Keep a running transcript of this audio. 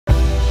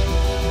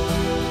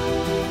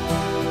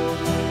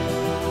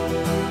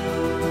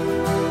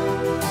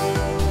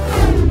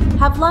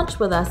Have lunch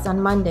with us on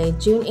Monday,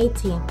 June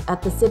 18th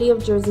at the City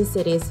of Jersey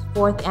City's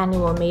 4th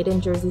Annual Made in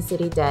Jersey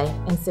City Day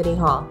in City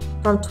Hall.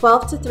 From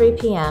 12 to 3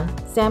 p.m.,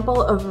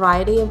 sample a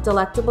variety of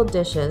delectable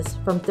dishes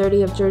from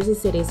 30 of Jersey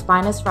City's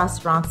finest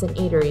restaurants and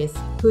eateries,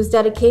 whose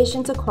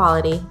dedication to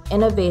quality,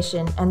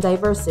 innovation, and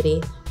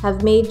diversity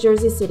have made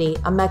Jersey City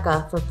a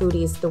mecca for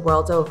foodies the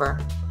world over.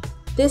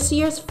 This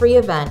year's free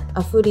event,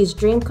 A Foodie's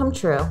Dream Come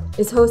True,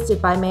 is hosted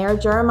by Mayor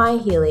Jeremiah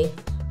Healy,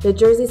 the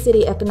Jersey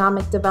City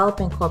Economic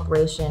Development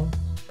Corporation,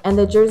 and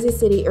the Jersey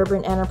City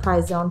Urban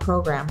Enterprise Zone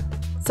program.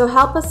 So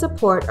help us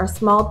support our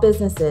small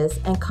businesses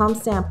and come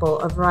sample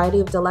a variety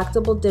of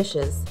delectable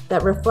dishes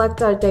that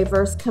reflect our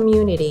diverse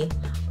community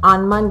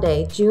on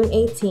Monday, June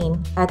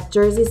 18 at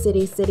Jersey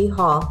City City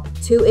Hall,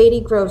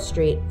 280 Grove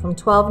Street from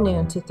 12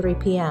 noon to 3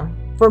 p.m.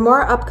 For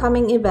more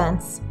upcoming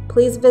events,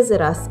 please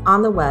visit us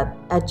on the web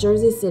at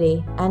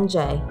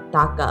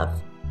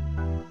jerseycitynj.gov.